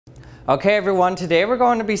Okay everyone, today we're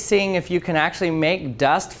going to be seeing if you can actually make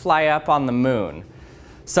dust fly up on the moon.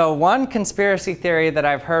 So one conspiracy theory that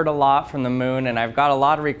I've heard a lot from the moon, and I've got a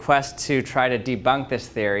lot of requests to try to debunk this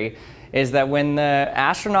theory, is that when the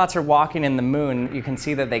astronauts are walking in the moon, you can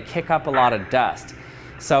see that they kick up a lot of dust.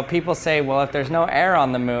 So people say, well, if there's no air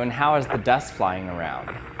on the moon, how is the dust flying around?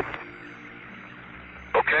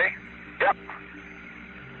 Okay, yep.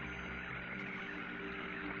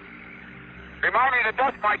 Remind me to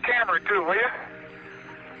dust my camera too, will you?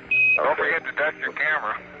 Don't forget to dust your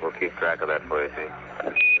camera. We'll keep track of that for you, see.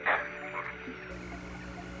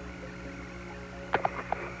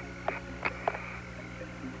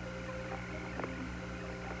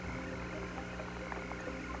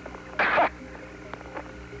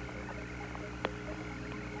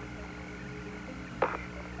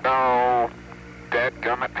 No,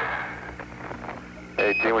 dadgummit.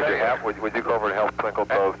 Hey, Gene, would you go over and help twinkle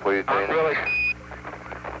toes, please, Gene? Really?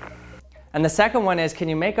 And the second one is, can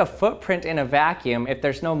you make a footprint in a vacuum if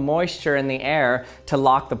there's no moisture in the air to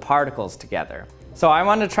lock the particles together? So I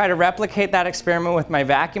want to try to replicate that experiment with my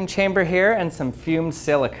vacuum chamber here and some fumed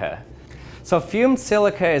silica. So fumed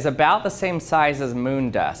silica is about the same size as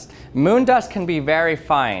moon dust. Moon dust can be very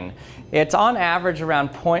fine. It's on average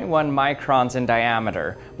around 0.1 microns in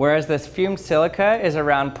diameter, whereas this fumed silica is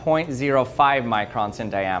around 0.05 microns in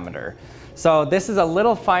diameter. So this is a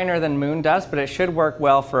little finer than moon dust, but it should work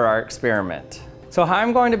well for our experiment. So how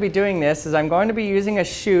I'm going to be doing this is I'm going to be using a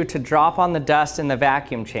shoe to drop on the dust in the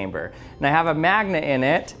vacuum chamber. And I have a magnet in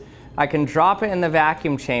it. I can drop it in the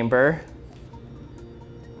vacuum chamber,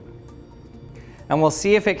 and we'll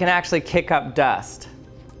see if it can actually kick up dust.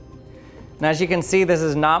 And as you can see, this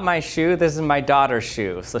is not my shoe, this is my daughter's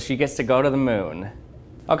shoe, so she gets to go to the moon.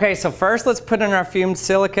 Okay, so first let's put in our fumed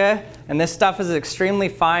silica, and this stuff is extremely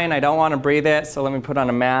fine. I don't want to breathe it, so let me put on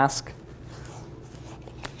a mask.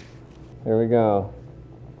 Here we go.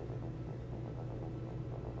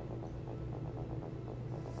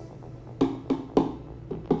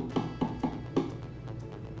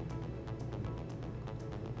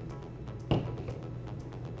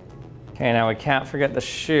 Okay, now we can't forget the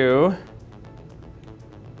shoe.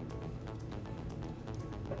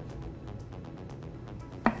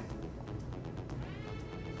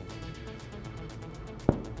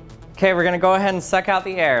 Okay, we're gonna go ahead and suck out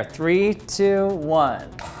the air. 3, 2, 1.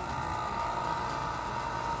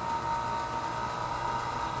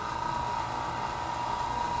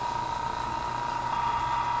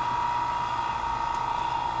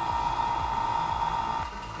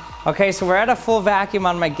 Okay, so we're at a full vacuum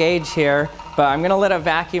on my gauge here, but I'm gonna let it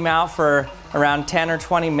vacuum out for around 10 or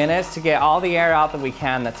 20 minutes to get all the air out that we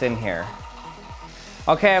can that's in here.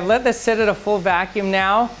 Okay, I've let this sit at a full vacuum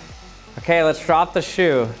now. Okay, let's drop the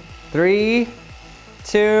shoe. 3,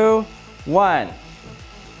 2, 1.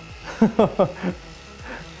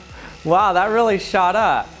 Wow, that really shot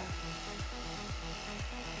up.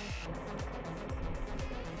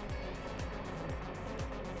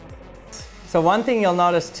 So one thing you'll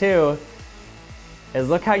notice too is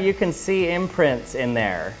look how you can see imprints in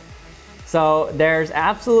there. So there's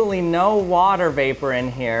absolutely no water vapor in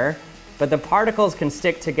here, but the particles can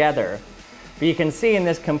stick together. But you can see in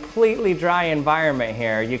this completely dry environment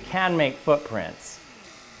here, you can make footprints.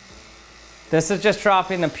 This is just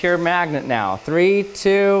dropping the pure magnet now. 3,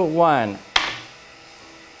 2, 1.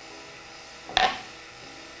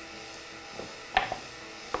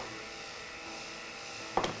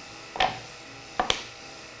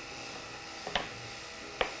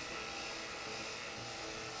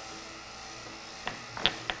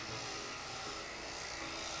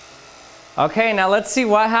 Okay, now let's see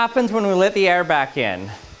what happens when we let the air back in.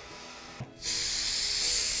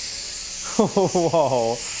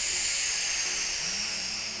 Whoa.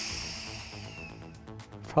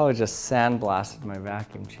 Probably just sandblasted my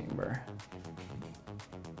vacuum chamber.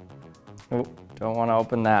 Oh, don't want to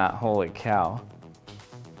open that. Holy cow.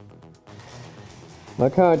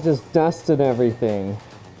 Look how it just dusted everything.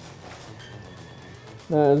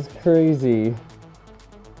 That is crazy.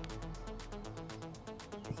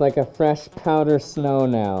 It's like a fresh powder snow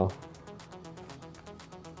now.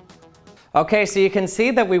 Okay, so you can see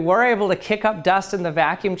that we were able to kick up dust in the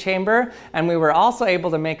vacuum chamber, and we were also able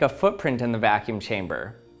to make a footprint in the vacuum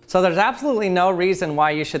chamber. So there's absolutely no reason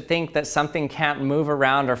why you should think that something can't move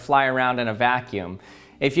around or fly around in a vacuum.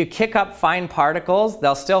 If you kick up fine particles,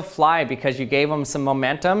 they'll still fly because you gave them some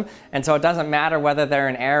momentum, and so it doesn't matter whether they're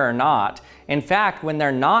in air or not. In fact, when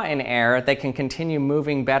they're not in air, they can continue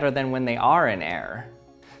moving better than when they are in air.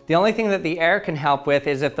 The only thing that the air can help with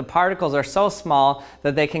is if the particles are so small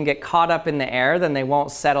that they can get caught up in the air, then they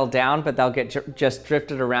won't settle down, but they'll get just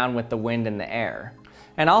drifted around with the wind in the air.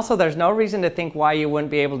 And also, there's no reason to think why you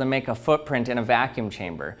wouldn't be able to make a footprint in a vacuum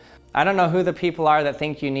chamber. I don't know who the people are that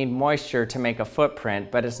think you need moisture to make a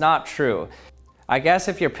footprint, but it's not true. I guess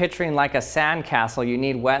if you're picturing like a sandcastle, you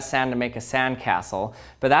need wet sand to make a sandcastle,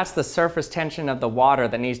 but that's the surface tension of the water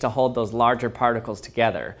that needs to hold those larger particles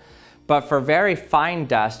together. But for very fine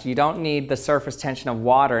dust, you don't need the surface tension of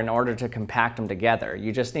water in order to compact them together.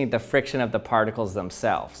 You just need the friction of the particles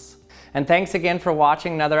themselves. And thanks again for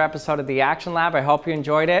watching another episode of the Action Lab. I hope you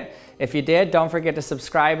enjoyed it. If you did, don't forget to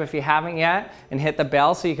subscribe if you haven't yet, and hit the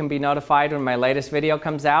bell so you can be notified when my latest video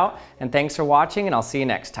comes out. And thanks for watching, and I'll see you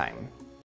next time.